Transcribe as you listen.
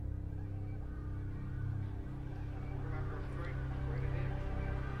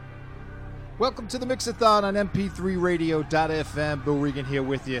Welcome to the Mixathon on mp3radio.fm. Bill Regan here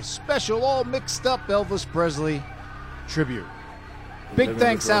with you. Special all mixed up Elvis Presley tribute. Big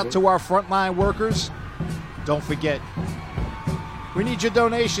thanks out to our frontline workers. Don't forget, we need your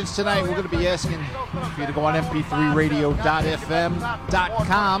donations tonight. We're going to be asking for you to go on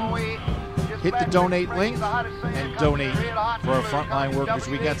mp3radio.fm.com, hit the donate link, and donate for our frontline workers.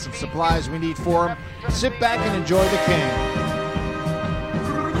 We got some supplies we need for them. Sit back and enjoy the king.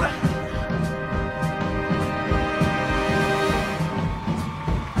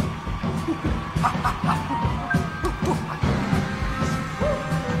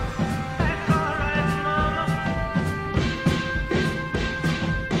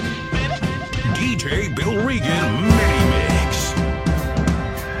 DJ Bill Regan Mini Mix.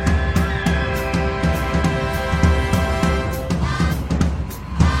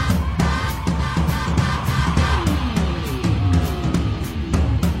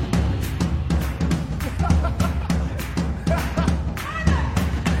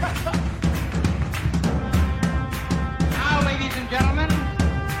 Now, ladies and gentlemen,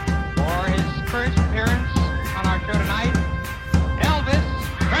 for his first appearance on our show tonight, Elvis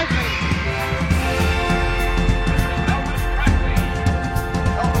Presley.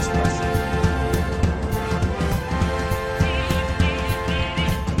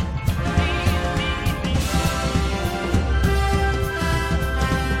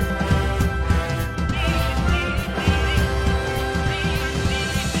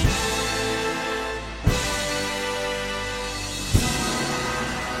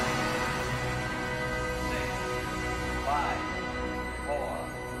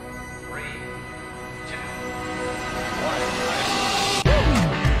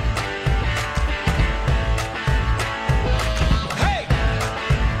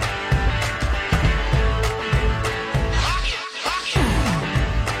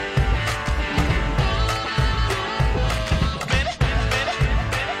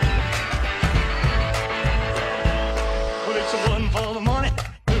 Well, it's a one for the money,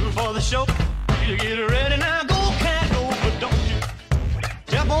 two for the show. You get ready now, go, cat, go, but don't you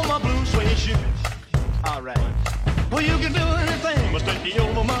step on my blue suede shoe. All right. Well, you can do anything but take me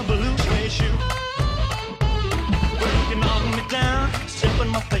over my blue suede shoe. Well, you can knock me down, step in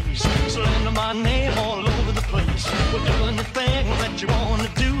my face, slander my name all over the place. Well, do anything that you want to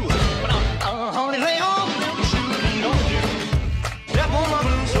do, but honey, lay off them shoes and don't you step on my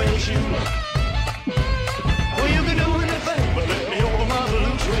blue suede shoe. Well, you can do anything but let me over my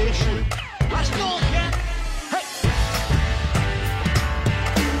blue suede shoe. Let's go, cat. Hey.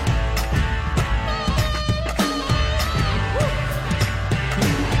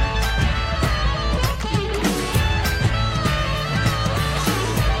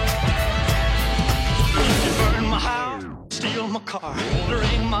 You burn my house, steal my car,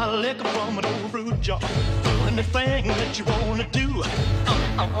 drink my liquor from an old brew jar. Do anything that you wanna do.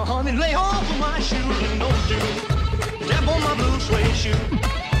 Honey, lay off of my shoes and don't you step on my blue suede shoe.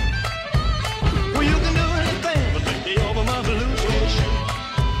 Well, you can do anything but take me over my blue suede shoe.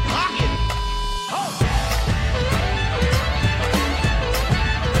 Rock it. Oh.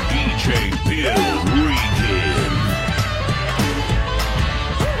 DJ Bill Regan.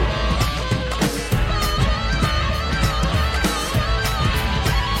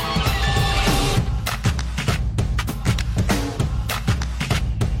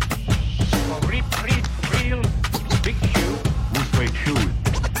 Real big shoe. Blue suede shoes.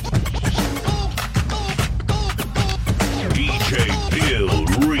 DJ Bill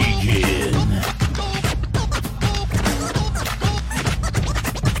Regan.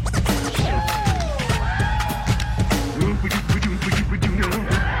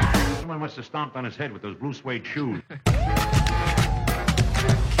 Someone must have stomped on his head with those blue suede shoes.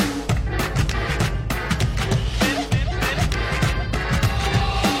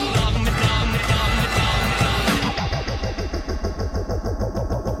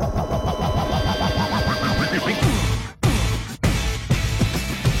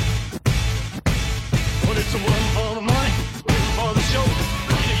 Well, it's a one for the money, two for the show.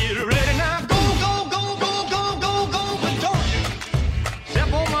 You get ready now, go, go, go, go, go, go, go, but don't you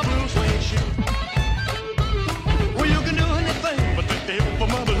step on my blue suede shoe. Well, you can do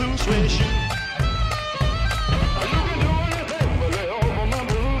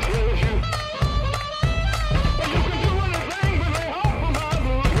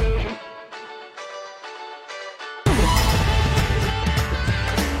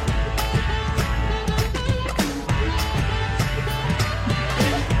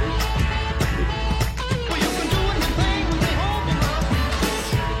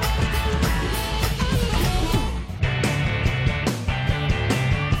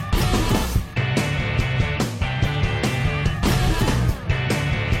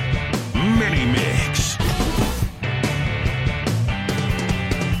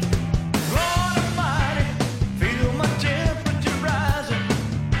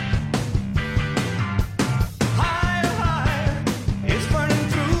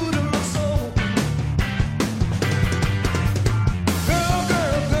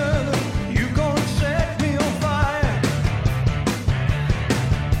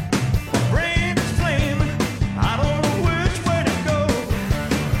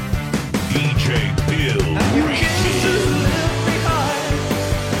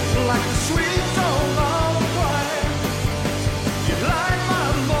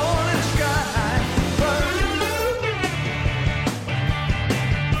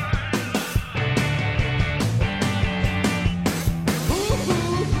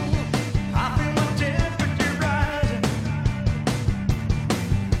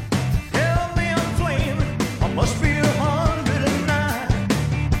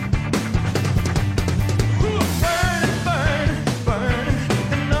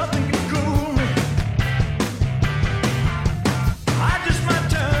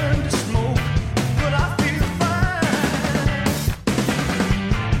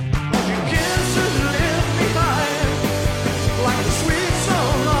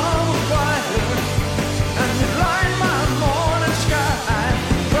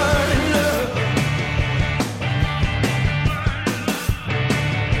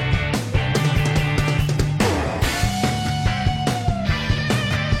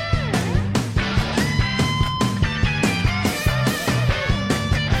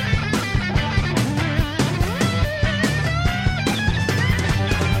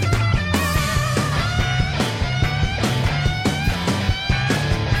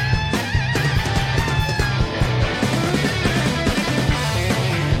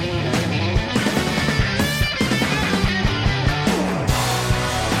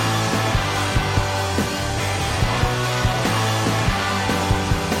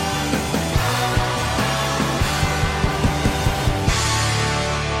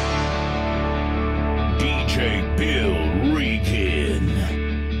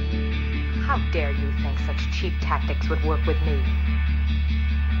cheap tactics would work with me.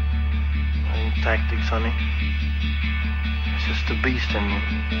 Ain't tactics, honey. It's just the beast in me.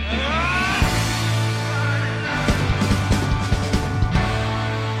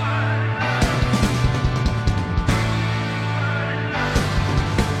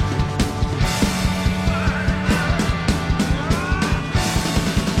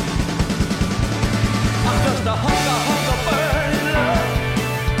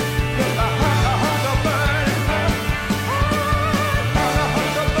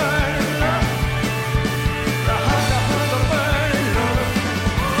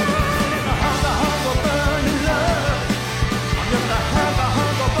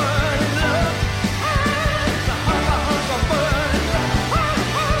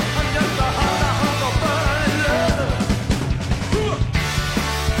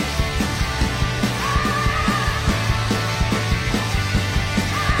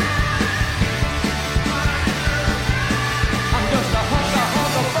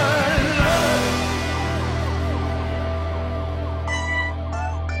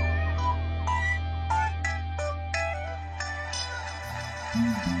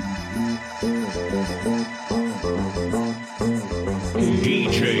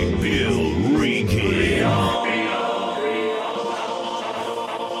 DJ Bill Regan.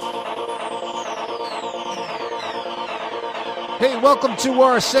 Hey, welcome to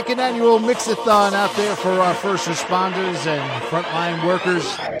our second annual Mix-a-thon out there for our first responders and frontline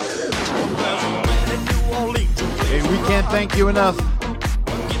workers. Hey, we can't thank you enough.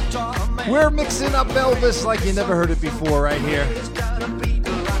 We're mixing up Elvis like you never heard it before right here.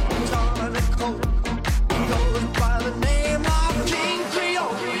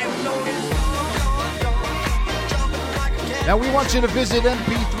 Now we want you to visit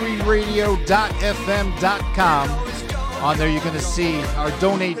mp3radio.fm.com. On there you're going to see our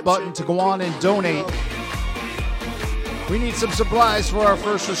donate button to go on and donate. We need some supplies for our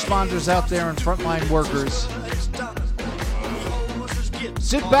first responders out there and frontline workers.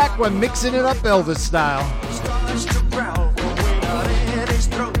 Sit back when mixing it up Elvis style.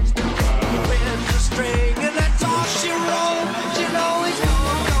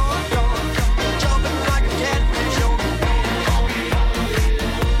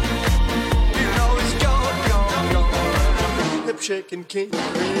 Shaking King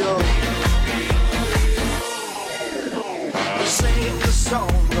Creole. Sing the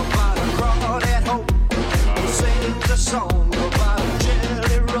song about a crowd at home. Sing the song about a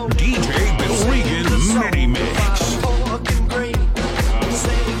jelly roll. DJ Bill Regan Mini Mix. Pork and green.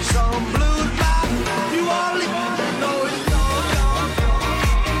 Sing some blues by New Orleans. You know it's gone,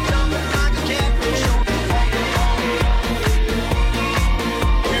 jumping like a catfish.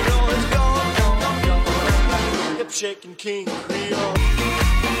 You know it's gone, hip shaking King Creole.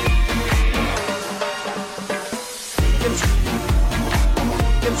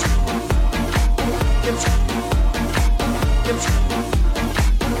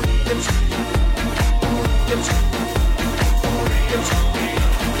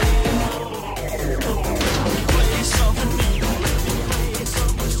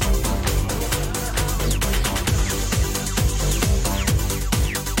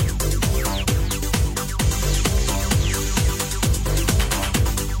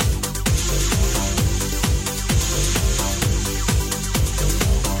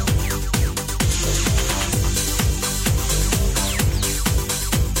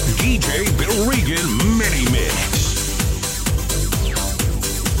 DJ Bill Regan Mini Mix.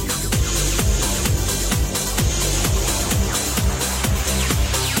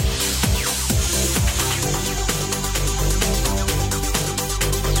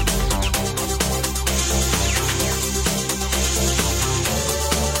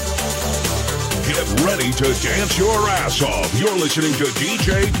 Get ready to dance your ass off. You're listening to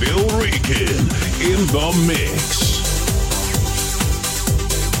DJ Bill Regan in the mix.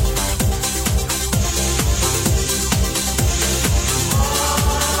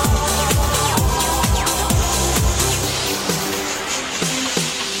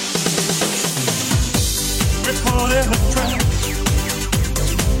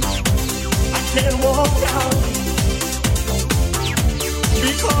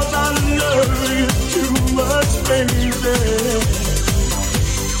 Because I love you too much, baby.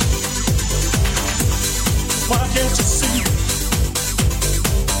 Why can't you see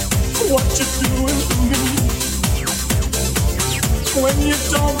what you're doing to me? When you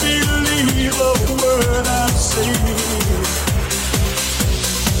don't believe a word I say,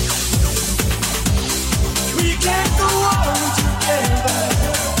 we can't go on together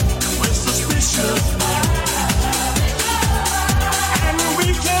with suspicious minds. We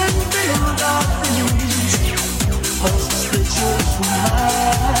can build our dreams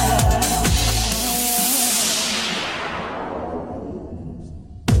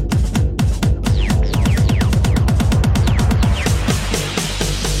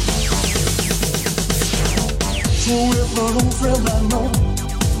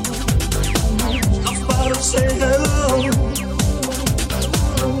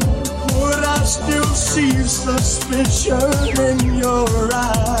suspicion in your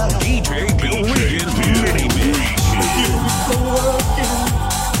eyes. DJ Bill Regan Mini Mix. You go working,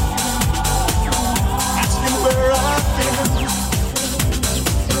 asking where I've been.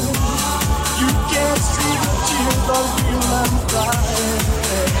 You can't see the tears of real I'm crying.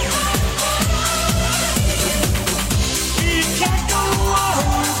 We can't go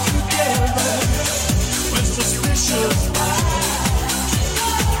on together with suspicious minds.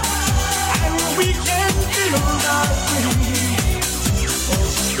 We can build our dreams for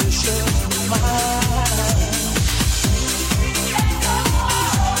suspicious minds.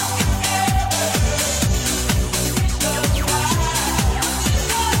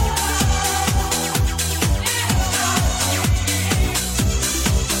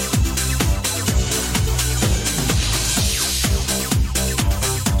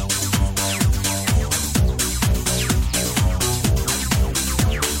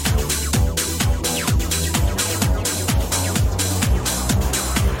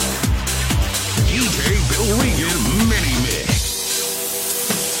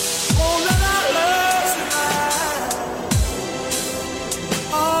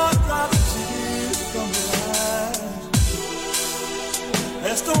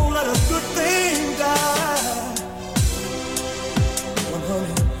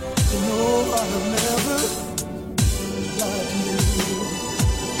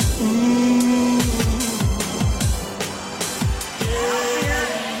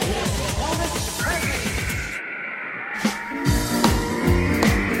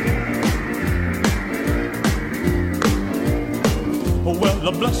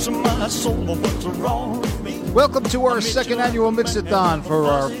 Welcome to our second annual Mix-a-thon for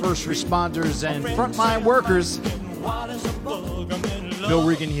our first responders and frontline workers. Bill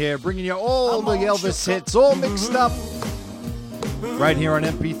Regan here, bringing you all the Elvis hits, all mixed up, right here on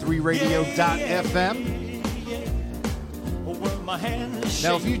mp3radio.fm.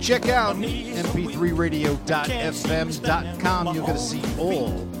 Now, if you check out mp3radio.fm.com, you're going to see all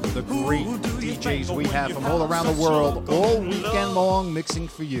the great DJs we have from all around the world, all weekend long, mixing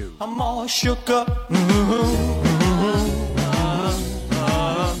for you. I'm all shook up.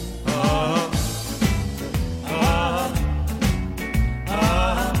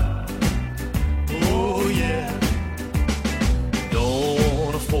 Oh yeah. Don't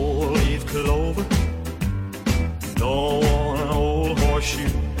want a four-leaf clover. Don't want an old horseshoe.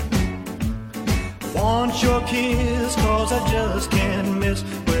 Want your kiss, 'cause I just can't miss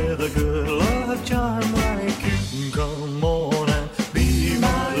with a good luck charm like you. Come on and be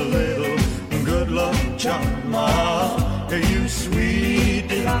my little good luck charm. You sweet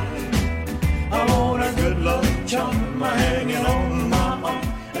delight. I want a good luck charm hanging on my arm.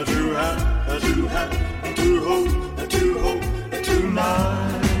 To have, to hold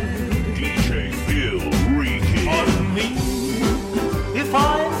tonight. DJ Bill Regan. Pardon me if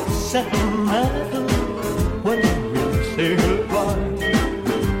I sentimental when we say goodbye.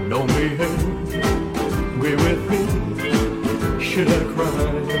 Don't behave, be with me, should I cry?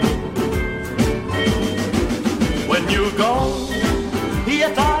 When you're gone,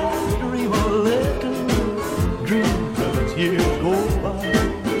 yet I dream a little dream as years go by.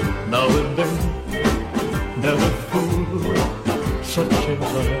 Now and then, never fool such as I.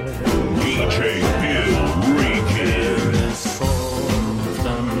 DJ Bill Regan. Soft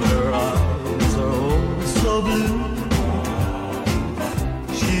and her eyes are oh so blue.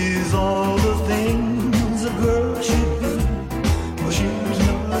 She's all the things a girl should be, but she's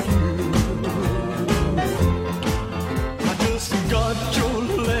not you. I just got your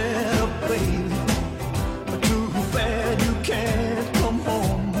letter, baby. Too bad you can't come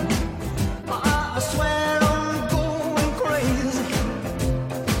home. I swear I'm going crazy,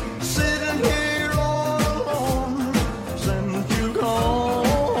 sitting here all alone. Since you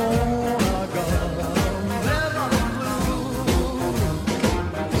gone, I got never blue.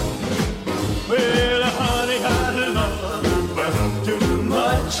 Well, honey, I love you too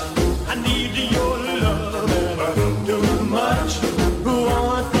much. I need your love too much.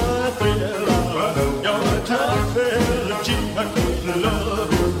 Want the thrill of your touch, I could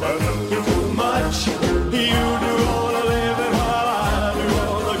love you too much. You do all the living while I do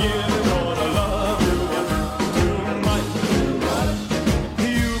all the giving. Gonna love you too much.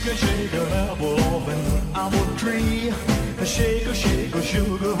 You can shake an apple off an apple tree. Shake a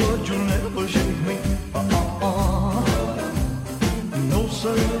sugar, but you'll never shake me. No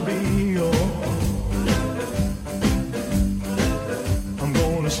sirree, I'm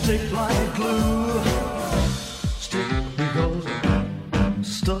gonna stick like glue. Stick because I'm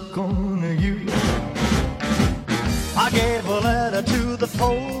stuck on you. I gave a letter to the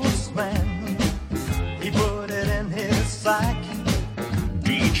postman. He put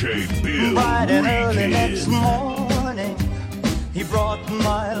DJ Bill Bright and early next Regan. morning, he brought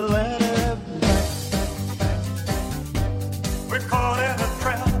my letter back. We're caught in a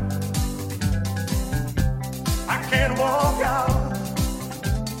trap. I can't walk out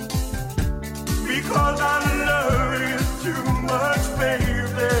because I love you too much, baby.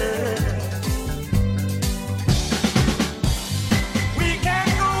 We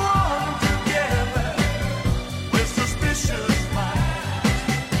can't go on together with suspicious minds,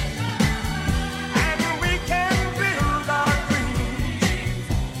 and we can build our dreams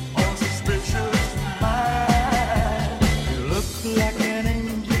on suspicious minds. You look like an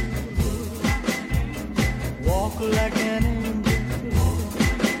angel, walk like an angel,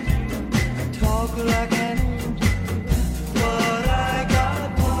 talk like an angel, but I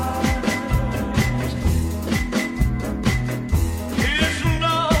got problems. It's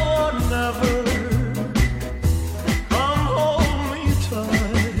now or never. Come hold me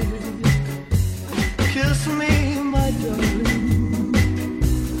tight, kiss me, my darling,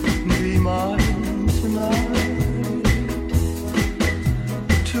 be mine tonight.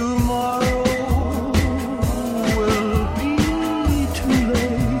 Tomorrow will be too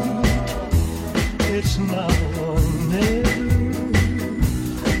late. It's now or never,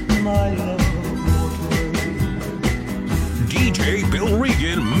 my love won't wait. DJ Bill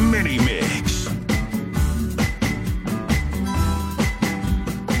Regan Mini Mix.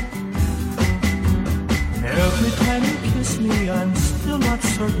 Every time you kiss me, I'm still not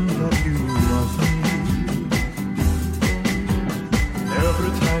certain that you love me.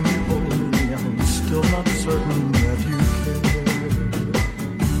 Every time you hold me, I'm still not certain that you care.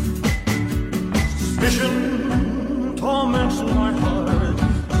 Suspicion torments my heart.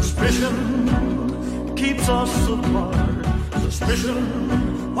 Suspicion keeps us apart. Suspicion,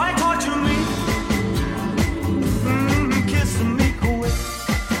 why torture me? Kiss me quick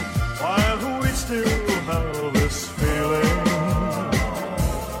while we still have this feeling.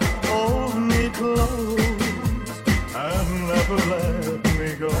 Hold me close and never let me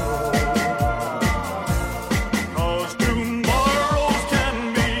go. 'Cause tomorrows can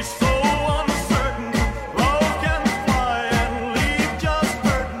be so uncertain. Love can fly and leave just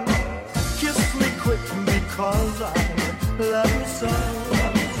hurting. Kiss me quick because I love you so.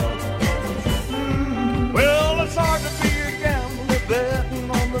 Well, it's hard to be a gambler betting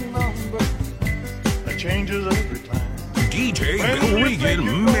on the number that changes every time. DJ Bill Regan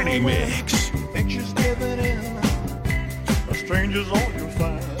Mini Mix. Think she's giving in, a stranger's all you'll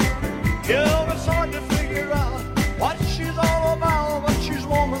find. Yeah, it's hard to figure out what she's all about, but she's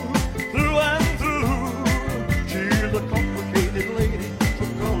woman through and through. She's a complicated lady, the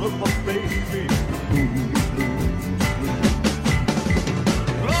color of my baby.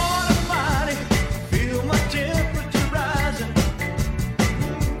 Lord Almighty, feel my temperature rising.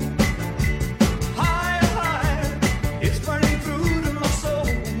 Higher, higher, it's burning through to my soul.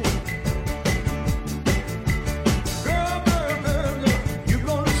 Girl, girl, girl, girl, you're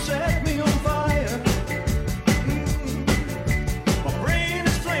gonna set me on fire. My brain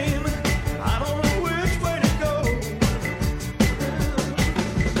is flaming, I don't know which way to go.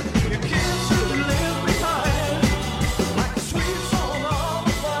 Your kisses live behind, like a sweet song on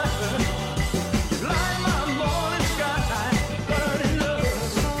the fire. You light my morning sky, burning love.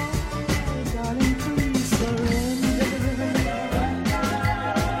 Darling, please surrender.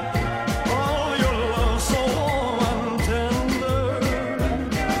 Oh, your love so warm and tender.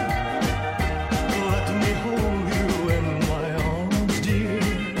 Let me hold you in my arms, dear,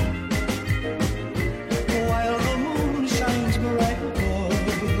 while the moon shines bright above.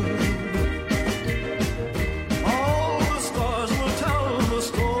 All the stars will tell the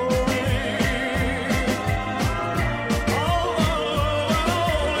story. All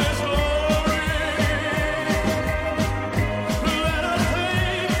is glory. Let us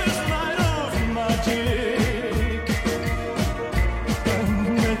take this night of magic and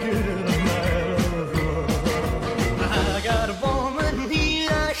make it a night of love. I got a woman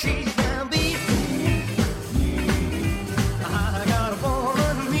here, she can be. I got a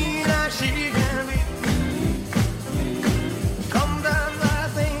woman here, she can be. Sometimes I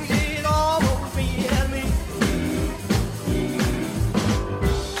think she's almost being me.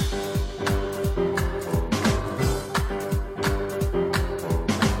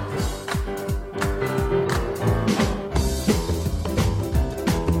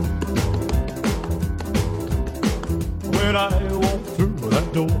 When I walk through that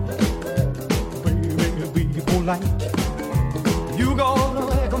door, baby, be polite. You gonna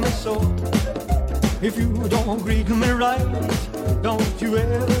like me so. If you don't greet me right, don't you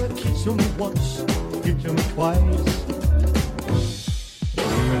ever kiss me once, kiss me twice.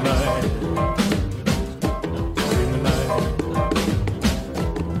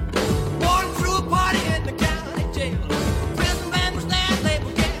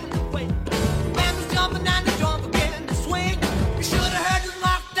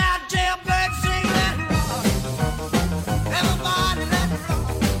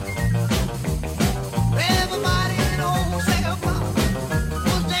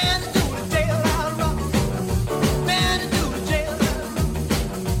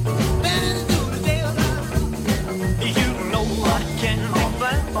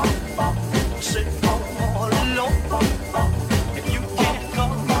 alright. Say, oh Lord, if you can't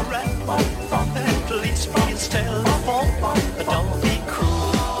come right, please tell the phone. Don't be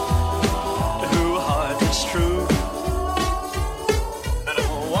cruel to who heart is true. And if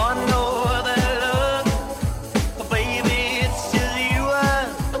one know that love, baby, it's just you I'm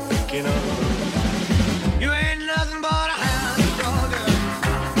thinking of. You ain't nothing but a hound dog,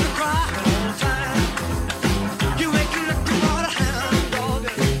 you cry all the time. You ain't nothing but a hound dog.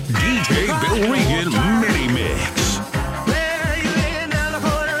 DJ Bill Regan Mini Mix. Well, you ain't never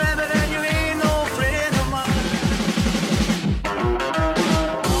caught a rabbit and you ain't no friend of mine.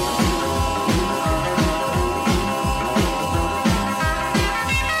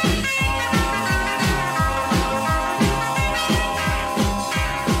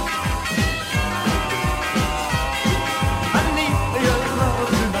 I need your love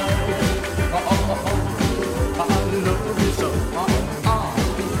tonight. I love you so.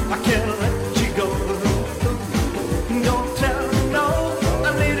 I can't let you go. Don't tell me no. I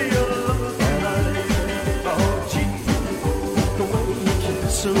need your love tonight. Oh, gee, the way you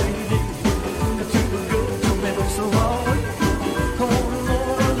kiss so easy, too good to miss so hard. Come on,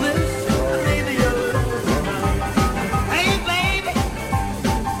 more of this. I need your love tonight. Hey, baby,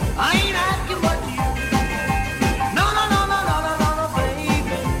 I ain't asking but you. No, no, no, no, no, no, no, no, baby,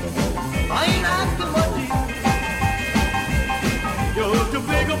 I ain't asking but you. You're too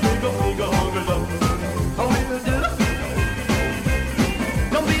big, hungry love. Oh, will do.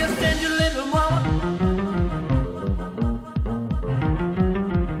 Don't be a stingy little mama.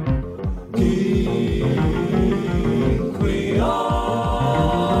 King Creole.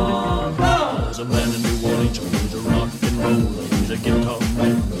 There's a man in New Orleans who's a rock and roller. He's a guitar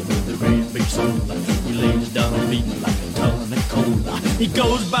man with a great big soul. He lays down a beat like a ton of cola. He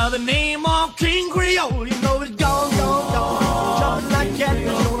goes by the name of King Creole. You know he's gone, jumping like catfish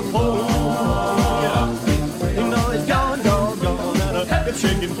on a pole. Yeah. You know he's gone, and a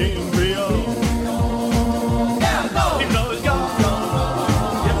chicken King Creole. Yeah, no. You know he's gone,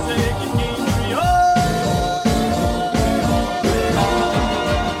 yes, chicken King Creole.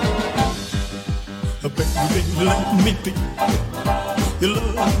 Baby, let me be your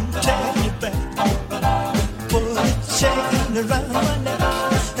love, take me back. Put a chain around my neck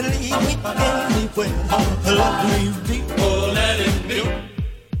and leave me anywhere. Let me be, oh, let it be.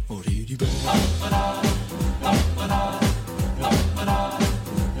 Oh, did you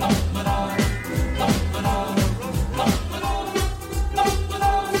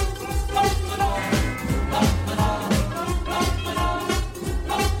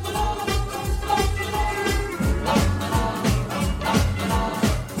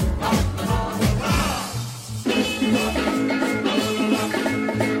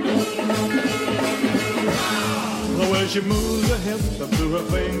Well, she moves her hips up to her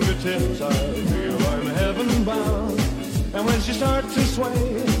fingertips. I feel I'm heaven bound. And when she starts to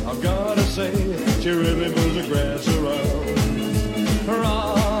sway, I've gotta say, she really moves the grass around.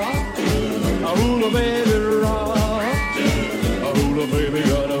 Rock, a hula baby, rock. A hula baby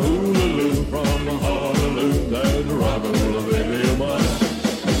got a hula loop from the Honolulu. That rock a hula baby of mine.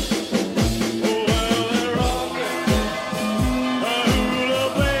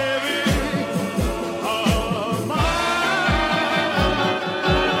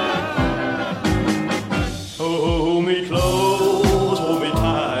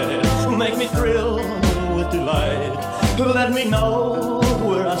 Let me know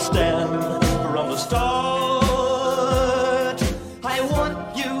where I stand from the start. I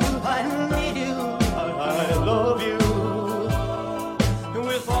want you, I need you, I love you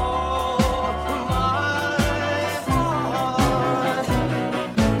with all my heart.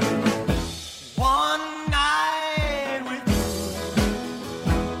 One night with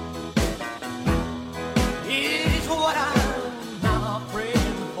you is what I'm now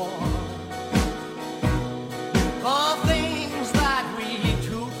praying for. Of things that we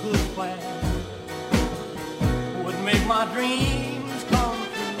two could plan would make my dreams come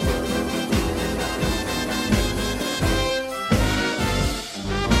true.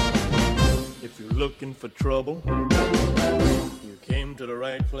 If you're looking for trouble, you came to the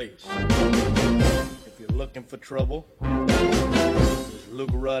right place. If you're looking for trouble, just look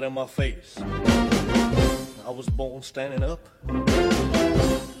right in my face. I was born standing up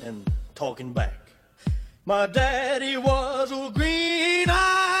and talking back. My daddy was a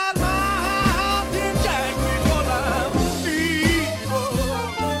green-eyed mountain jack because I'm evil.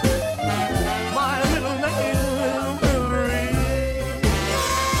 My little name is Willie.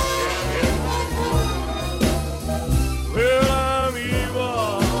 Well, I'm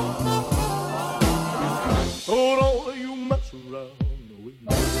evil. Oh, don't you mess around with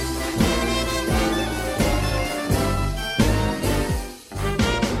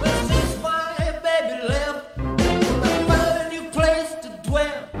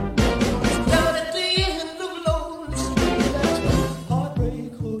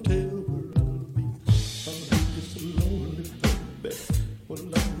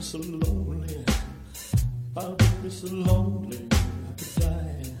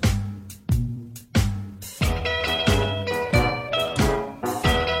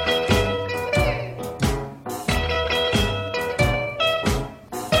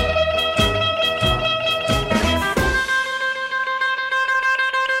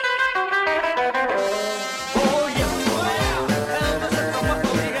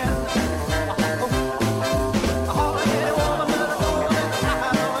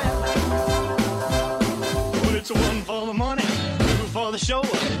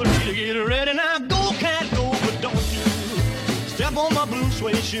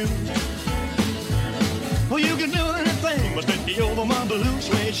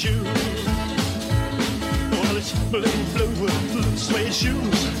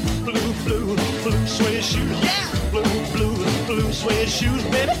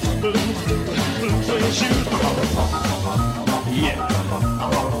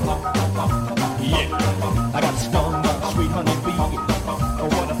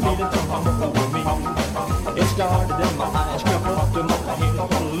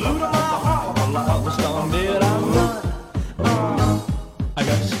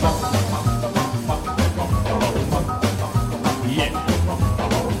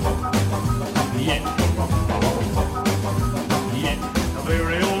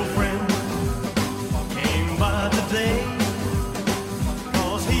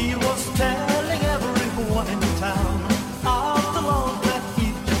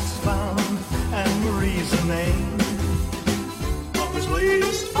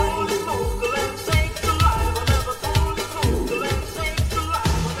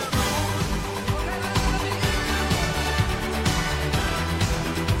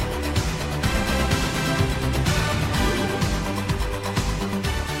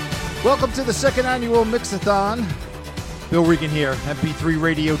Welcome to the second annual Mixathon. Bill Regan here,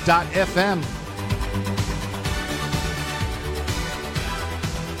 mp3radio.fm.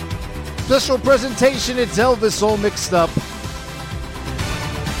 Special presentation, it's Elvis all mixed up.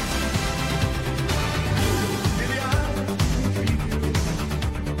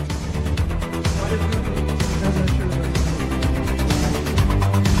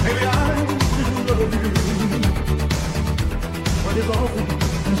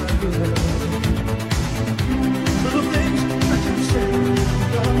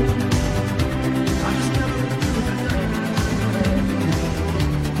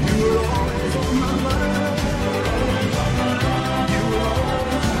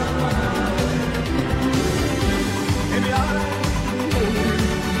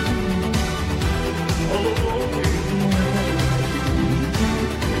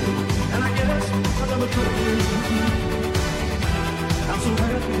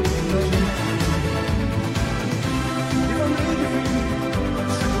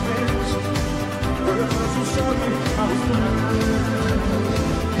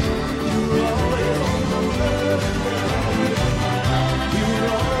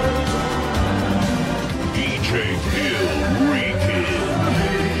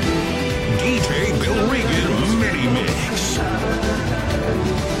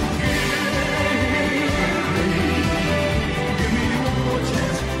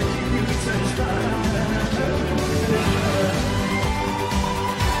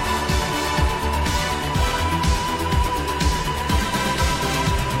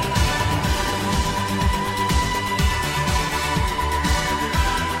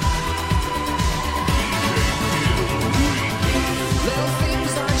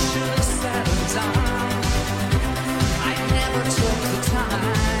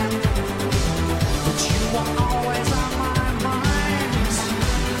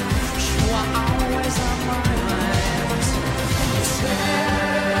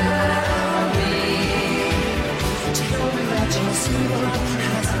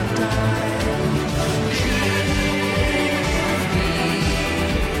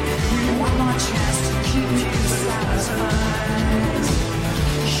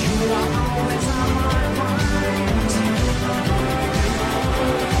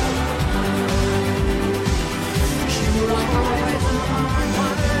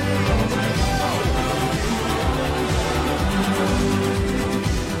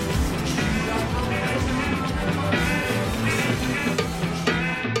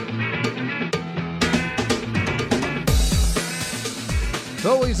 It's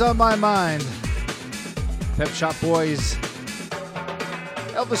always on my mind. Pep Shop Boys,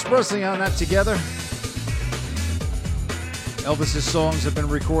 Elvis Presley on that together. Elvis's songs have been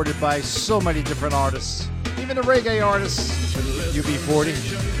recorded by so many different artists, even the reggae artists, UB40.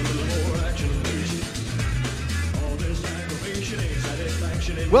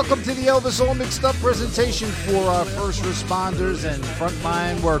 Welcome to the Elvis All Mixed Up presentation for our first responders and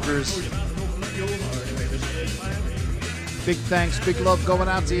frontline workers. Big thanks, big love going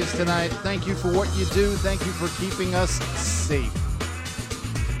out to you tonight. Thank you for what you do. Thank you for keeping us safe.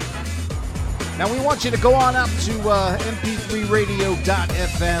 Now we want you to go on out to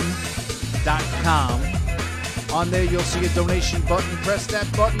mp3radio.fm.com. On there you'll see a donation button. Press that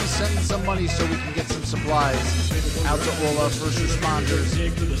button, send some money so we can get some supplies out to all our first responders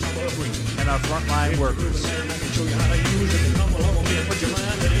and our frontline workers.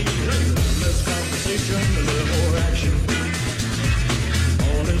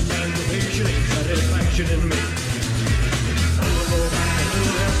 All this aggravation ain't satisfaction in me. A little more back, a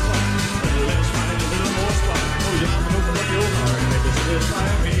little less fun, a little less fight, a little more spot. Oh, you can open up your heart and make it satisfy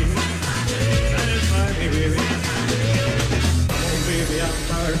me. Satisfy me, baby. Come on, baby, I'm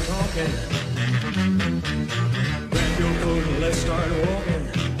tired of talking. Grab your coat and let's start walking.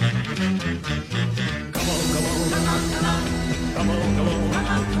 Come on, come on, come on, come on, come on, come on, come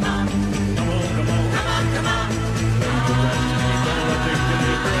on, come on, come on, come on, come on.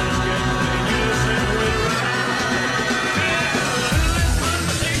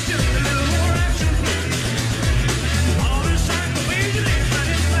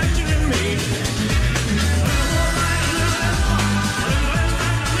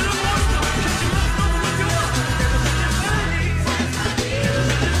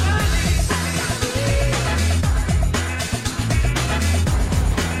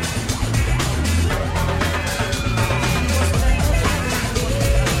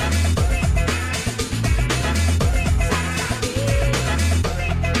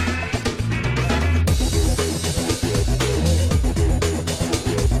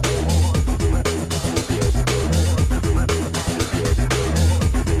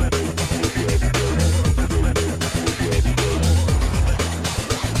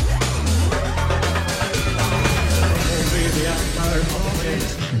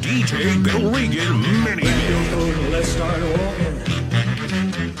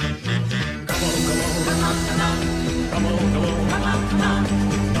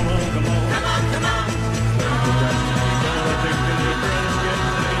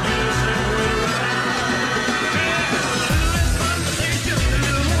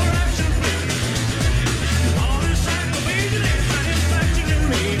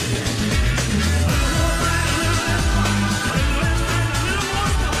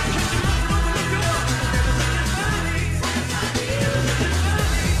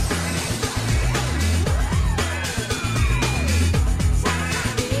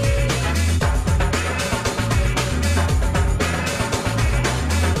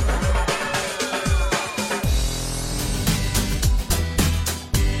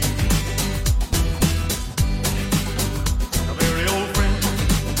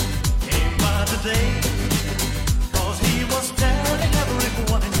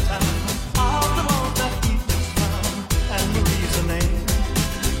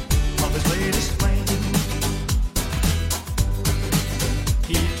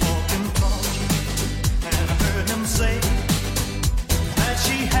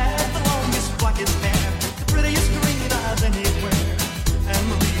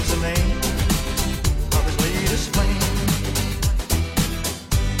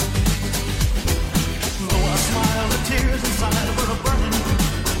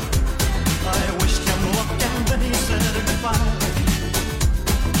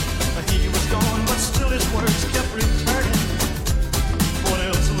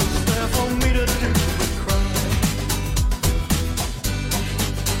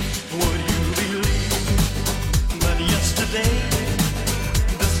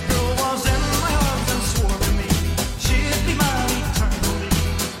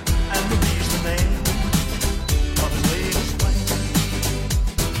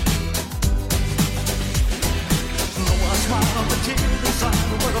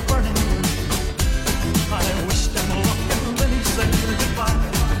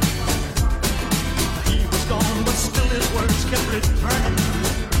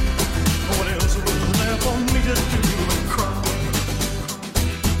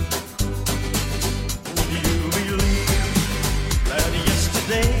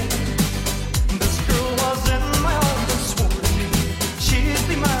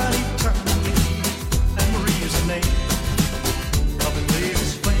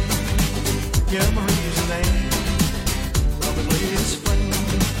 Yeah, Marie's the name. Of his latest flame.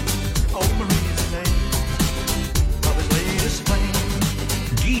 Oh, Marie's the name. Of his latest flame.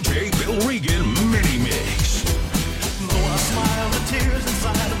 DJ Bill Regan Mini Mix. Though I smiled, the tears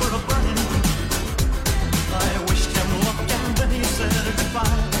inside were burning. I wished him luck and then he said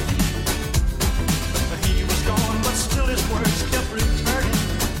goodbye. He was gone, but still his words kept returning.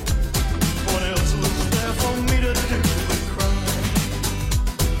 What else was there for me to do but cry?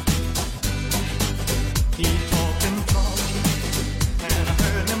 He talked and talked, and I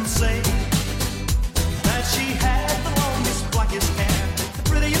heard him say that she had the longest, blackest hair, the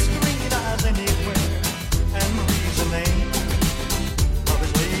prettiest green eyes anywhere, and Marie's the name of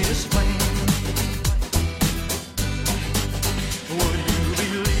his latest flame. Would you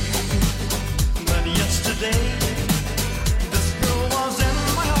believe that yesterday this girl was in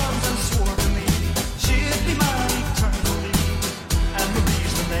my arms and swore to me she'd be mine eternally, and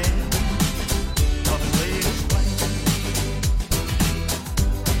Marie's the name of his latest flame.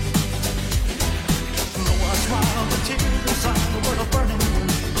 Though I smiled, the tears inside were burning.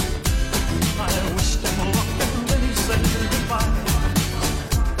 I wished him luck and then he said goodbye.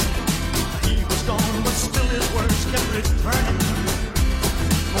 He was gone, but still his words kept returning.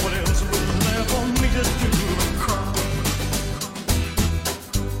 What else was there for me to do but cry?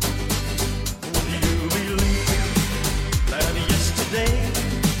 Would you believe that yesterday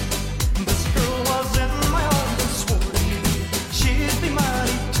this girl was in my arms and swore to me she'd be mine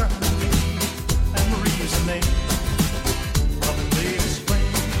eternally, and Marie's the name of the latest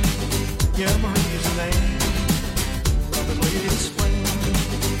flame. Yeah, Marie's the name of the latest flame.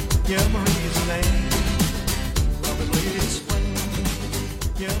 Yeah, Marie's the name of the latest flame.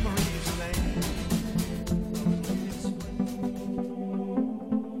 Yeah, Marie's the name of the latest flame.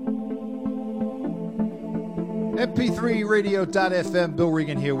 MP3radio.fm, Bill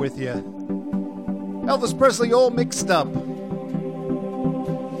Regan here with you. Elvis Presley all mixed up.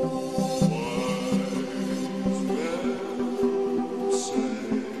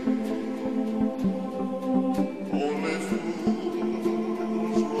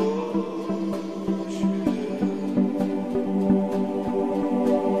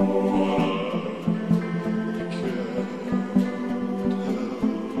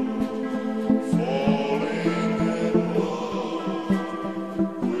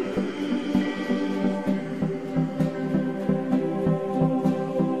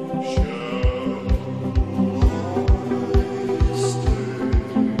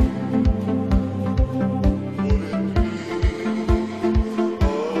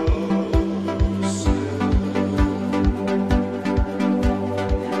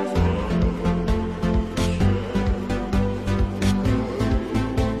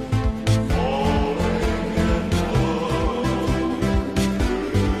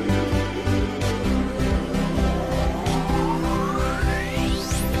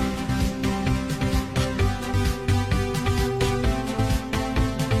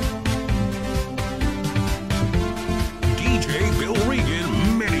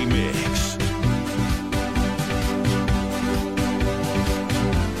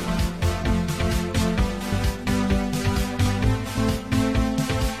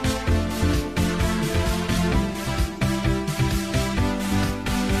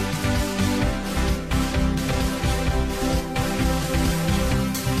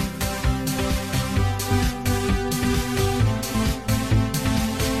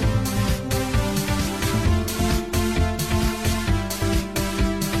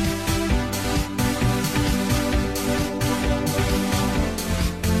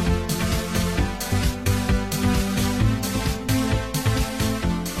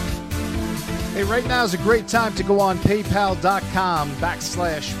 Right now is a great time to go on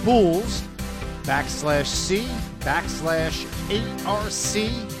paypal.com/fools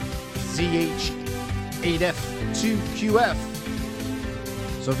 /C/ARCZH8F2QF.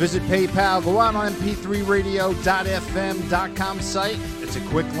 So visit PayPal, go out on mp3radio.fm.com site. It's a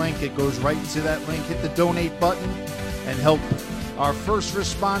quick link. It goes right to that link. Hit the donate button and help our first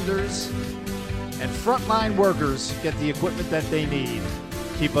responders and frontline workers get the equipment that they need.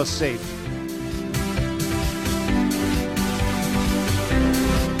 Keep us safe.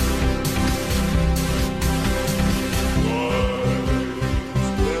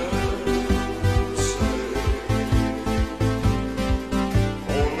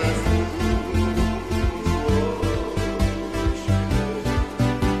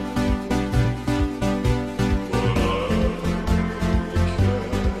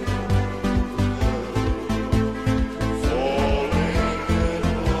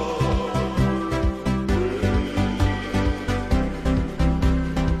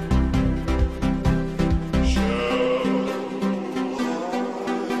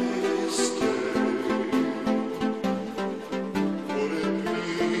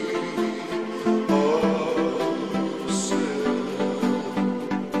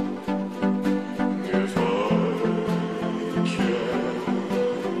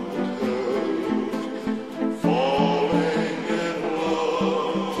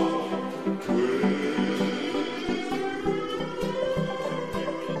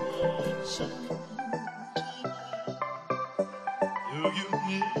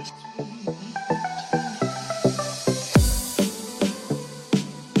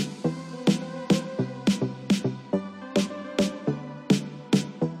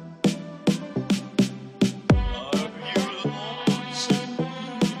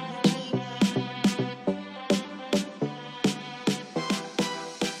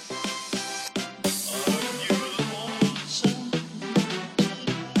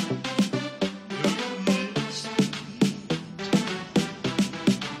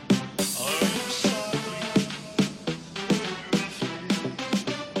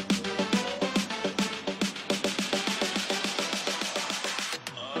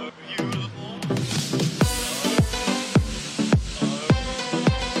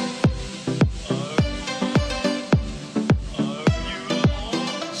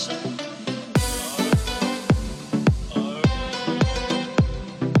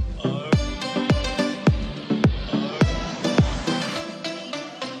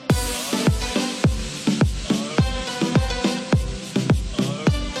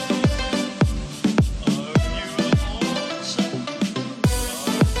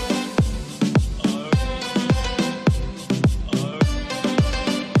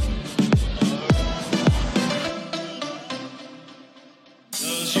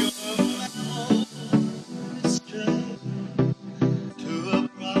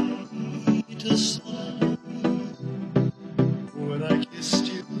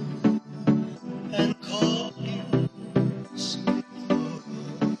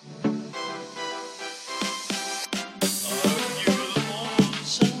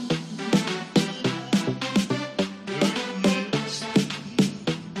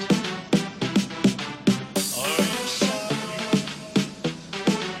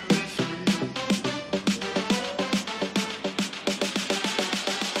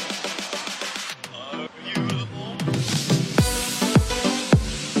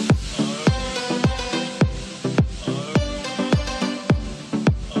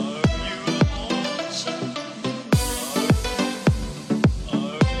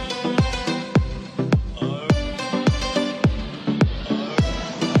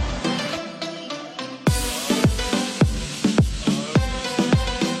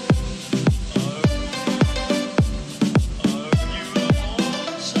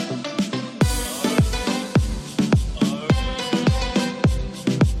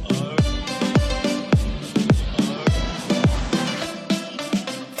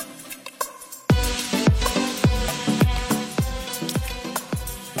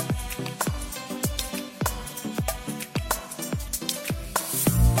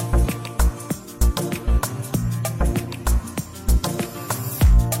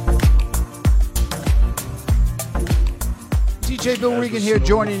 DJ Bill Regan here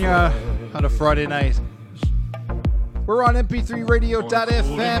joining you on a Friday night. We're on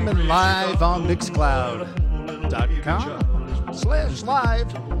mp3radio.fm and live on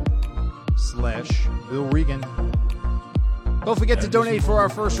mixcloud.com/live/Bill Regan. Don't forget to donate for our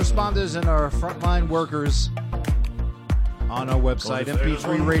first responders and our frontline workers on our website,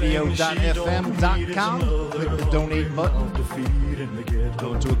 mp3radio.fm.com. Click the donate button.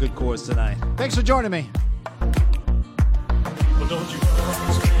 Going to a good cause tonight. Thanks for joining me. Don't you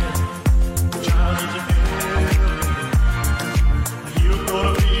understand? The child is a man. You're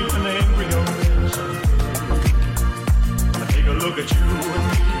gonna be an angry young man someday. Take a look at you and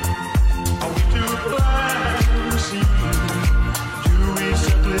me. Are we too blind to see? Do we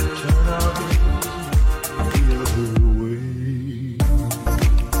simply turn our gaze the other way?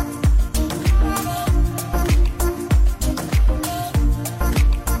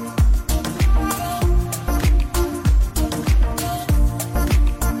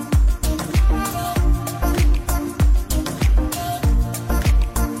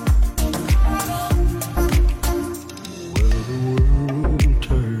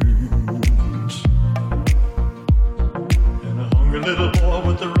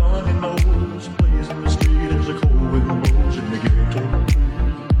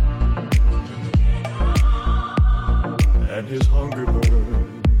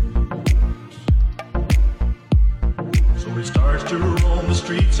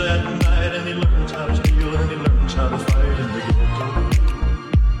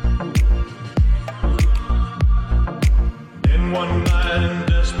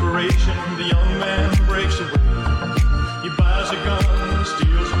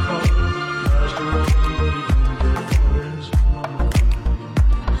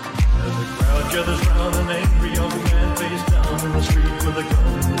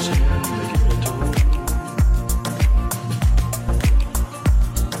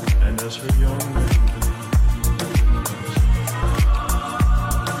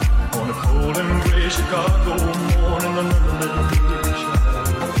 Golden gray Chicago morning, another little bit shy.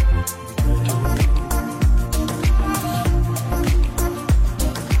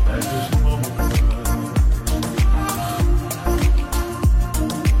 As his mama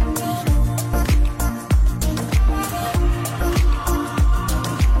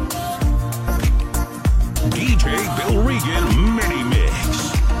DJ Bill Regan Mini Mix.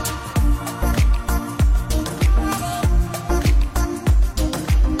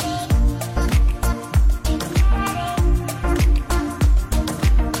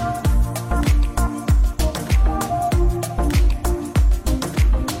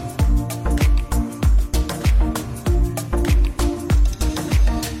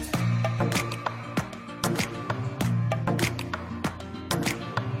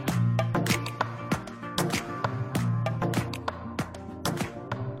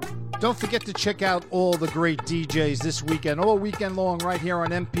 Don't forget to check out all the great DJs this weekend, all weekend long, right here on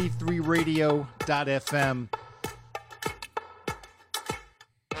mp3radio.fm.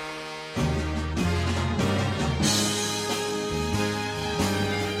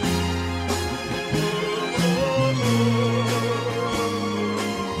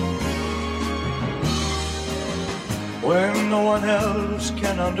 when no one else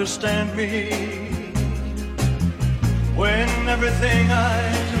can understand me, when everything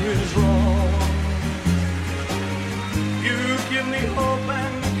I do is wrong, you give me hope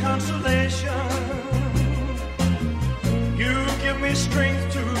and consolation, you give me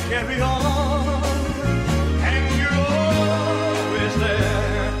strength to carry on, and you're always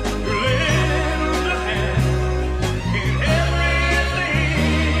there to lend a hand in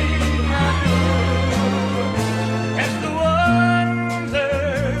everything I do. As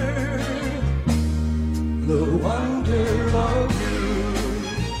the wonder of you.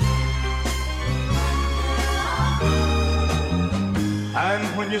 And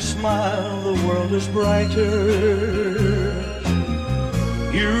when you smile, the world is brighter.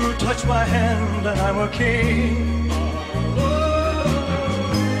 You touch my hand and I'm a king.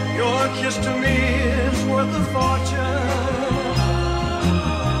 Your kiss to me is worth a fortune.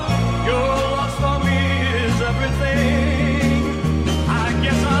 Your love for me is everything. I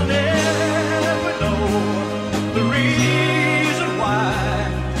guess I'll never know the reason why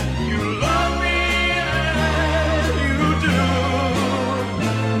you love me as you do.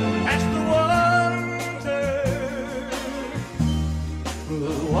 That's the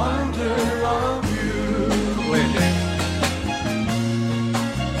wonder of you. Wait a minute.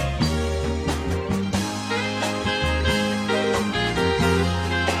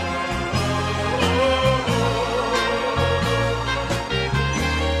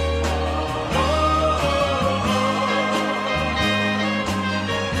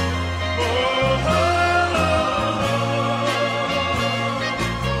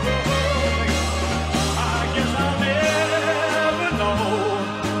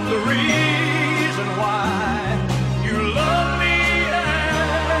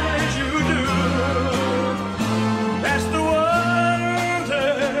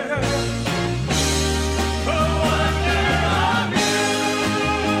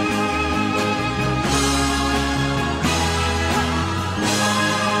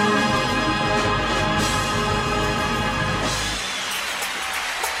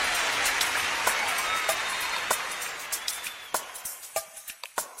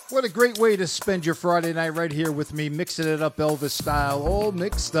 What a great way to spend your Friday night right here with me, mixing it up Elvis style, all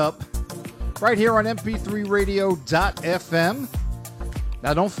mixed up, right here on mp3radio.fm.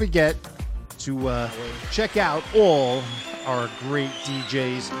 Now, don't forget to check out all our great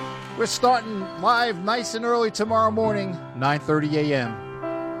DJs. We're starting live nice and early tomorrow morning, 9:30 a.m.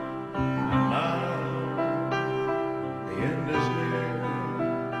 Now the end is near,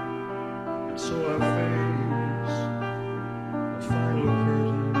 and so I face the final curtain.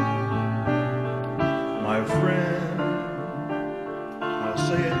 My friend, I'll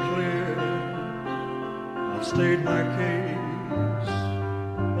say it clear, I've stated my case,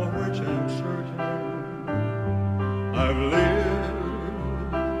 of which I'm certain. I've lived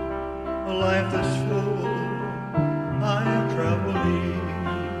a life that's full, I have traveled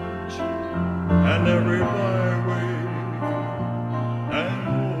each and every byway, and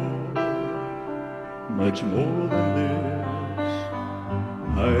more, much more than this,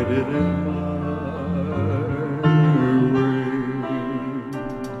 I did in my way.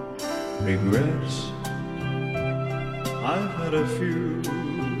 Regrets, I've had a few,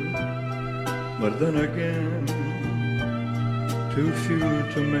 but then again, too few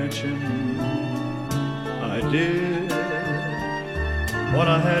to mention. I did what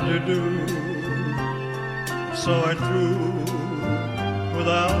I had to do, saw it through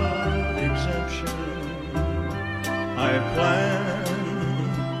without exemption. I plan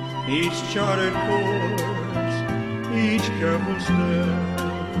each charted course, each careful step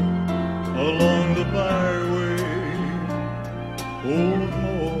along the byway. Oh,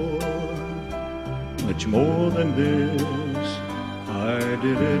 more, much more than this, I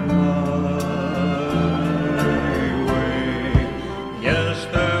did it my way. Yes,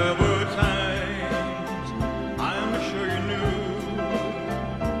 there were times, I'm sure you knew,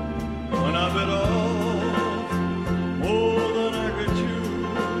 when I bit off more than I could chew.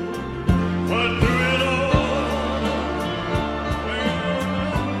 But through it all,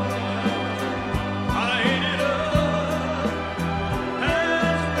 I ate it up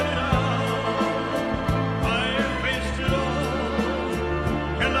and spit it out. I faced it all,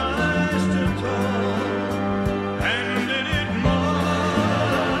 and I stood tall and did it my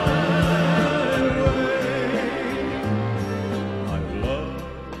way. I loved,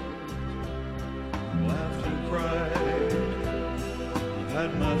 laughed and cried. I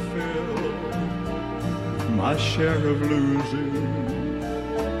had my fill, my share of losing,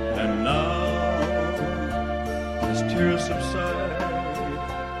 and now, as tears subside,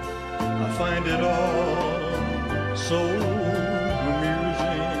 I find it all so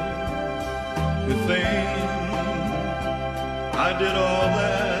amusing to think I did all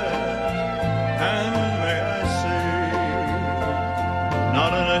that, and may I say,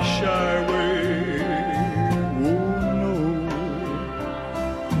 not in a shy way.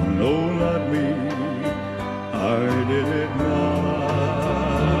 Oh no, not me. I did it my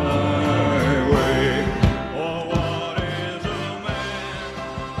way. Oh, what is a man?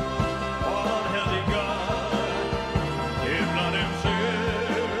 What has he got? If not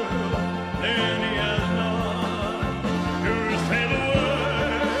himself, then he has not to say the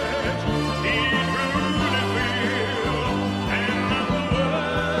words he truly feels, and not the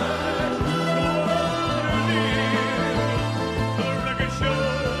words the record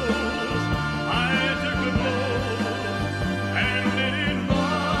shows. I took the blows and did it my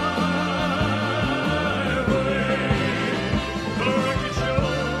way. The record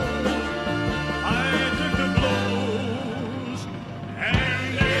shows I took the blows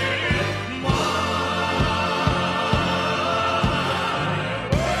and did it my way.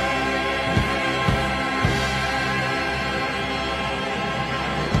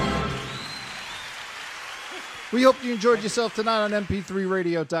 We hope you enjoyed yourself tonight on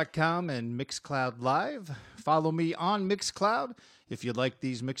mp3radio.com and Mixcloud Live. Follow me on Mixcloud. If you like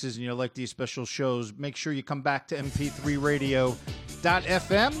these mixes and you like these special shows, make sure you come back to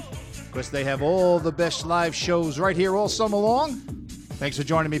mp3radio.fm because they have all the best live shows right here all summer long. Thanks for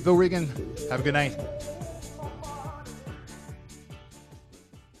joining me, Bill Regan. Have a good night.